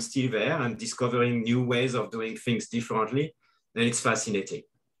journey. I'm still there and discovering new ways of doing things differently. And it's fascinating.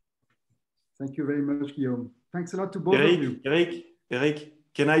 Thank you very much, Guillaume. Thanks a lot to both of you. Eric,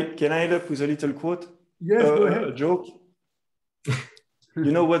 can I end up with a little quote? Yes, go ahead. A joke.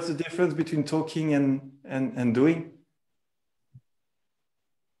 You know what's the difference between talking and doing?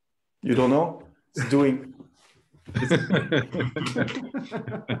 You don't know? It's doing.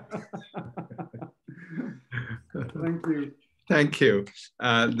 Thank you. Thank you.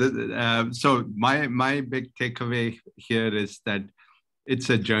 So my big takeaway here is that it's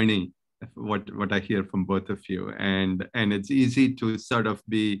a journey, what I hear from both of you. And it's easy to sort of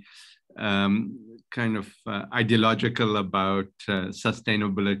be ideological about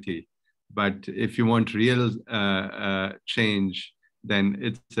sustainability. But if you want real change, then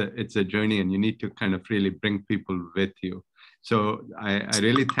it's a journey and you need to kind of really bring people with you. So I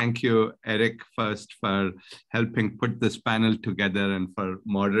really thank you, Eric, first for helping put this panel together and for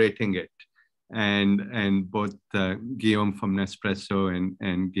moderating it. And both Guillaume from Nespresso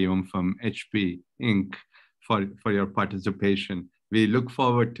and Guillaume from HP Inc. for your participation. We look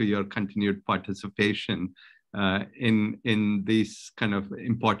forward to your continued participation in these kind of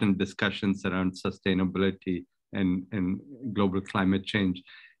important discussions around sustainability and global climate change,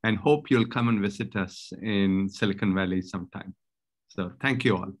 and hope you'll come and visit us in Silicon Valley sometime. So thank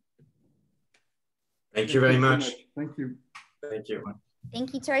you all. Thank you very much. Thank you. Thank you.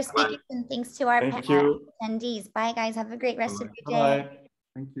 Thank you to our speakers and thanks to our attendees. Bye, guys. Have a great rest of your day. Bye.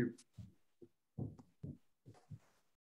 Thank you.